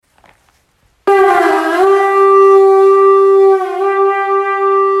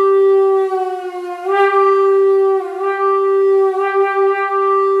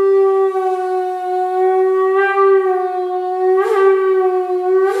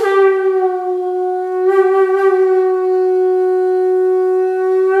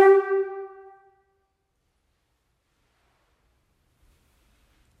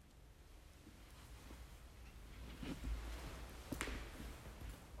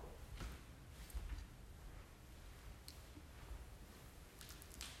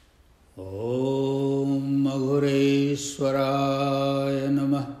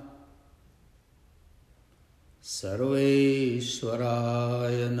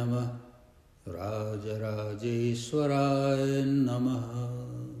राजराजेश्वराय नमः।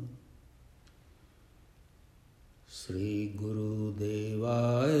 श्री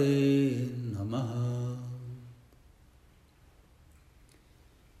गुरुदेवाय नमः।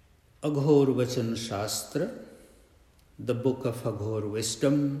 अघोर वचन शास्त्र, The Book of Aghor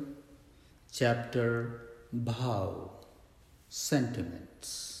Wisdom, Chapter Bhav, Sentiments.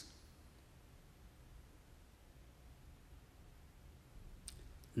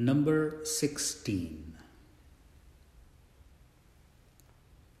 Number 16.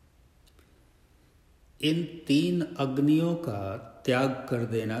 इन 3 अग्नियों का त्याग कर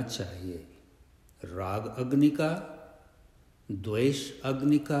देना चाहिए। राग अग्नि का, द्वेष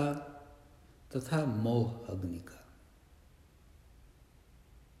अग्नि का तथा मोह अग्नि का।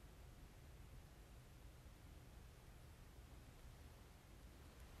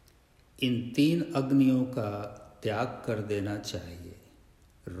 इन 3 अग्नियों का त्याग कर देना चाहिए।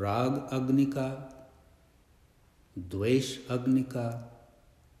 राग अग्नि का, द्वेष अग्नि का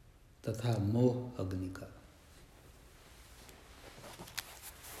तथा मोह अग्नि का।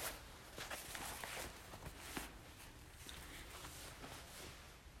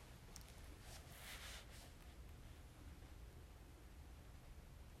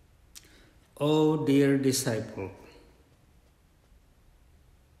 O dear disciple,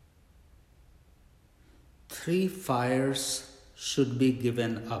 3 fires should be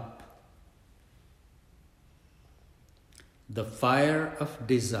given up. The fire of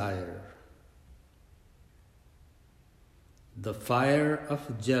desire, the fire of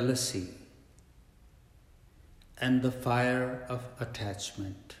jealousy, and the fire of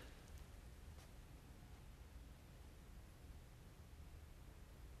attachment.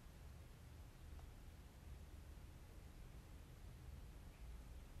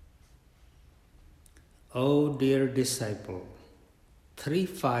 O dear disciple, 3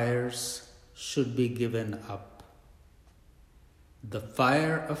 fires should be given up. The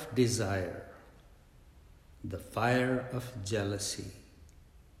fire of desire, the fire of jealousy,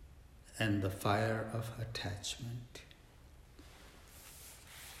 and the fire of attachment.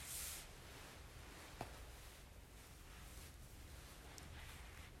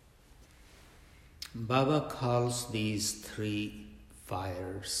 Baba calls these 3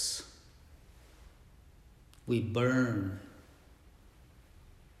 fires. We burn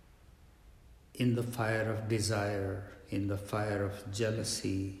in the fire of desire, in the fire of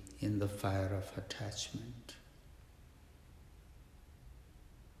jealousy, in the fire of attachment.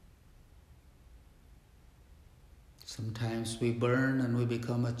 Sometimes we burn and we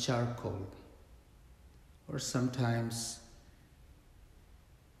become a charcoal, or sometimes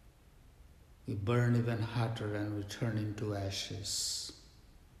we burn even hotter and we turn into ashes.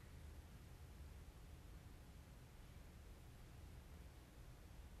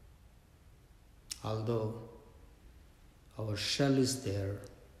 Although our shell is there,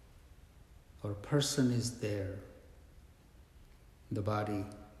 our person is there, the body,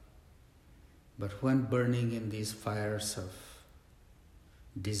 but when burning in these fires of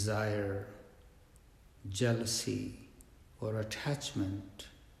desire, jealousy, or attachment,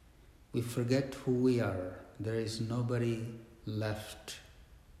 we forget who we are. There is nobody left.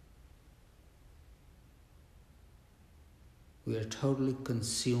 We are totally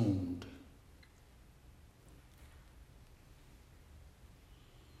consumed.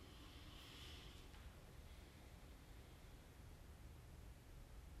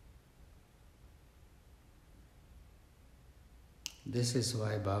 This is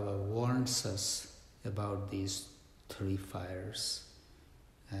why Baba warns us about these 3 fires.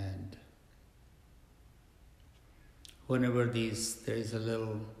 And whenever there is a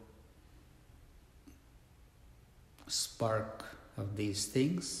little spark of these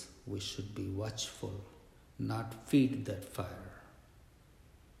things, we should be watchful, not feed that fire.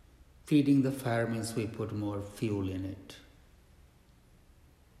 Feeding the fire means we put more fuel in it.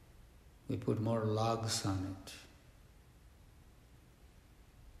 We put more logs on it.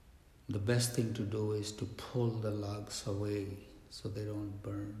 The best thing to do is to pull the logs away so they don't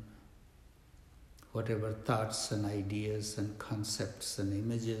burn. Whatever thoughts and ideas and concepts and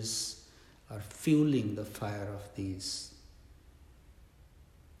images are fueling the fire of these,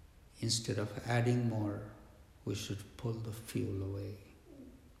 instead of adding more, we should pull the fuel away.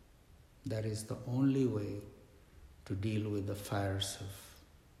 That is the only way to deal with the fires of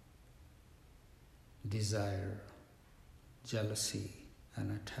desire, jealousy, and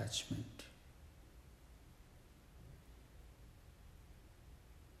attachment.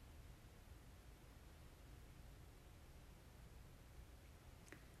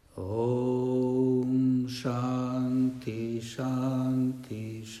 Om Shanti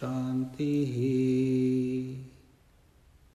Shanti Shanti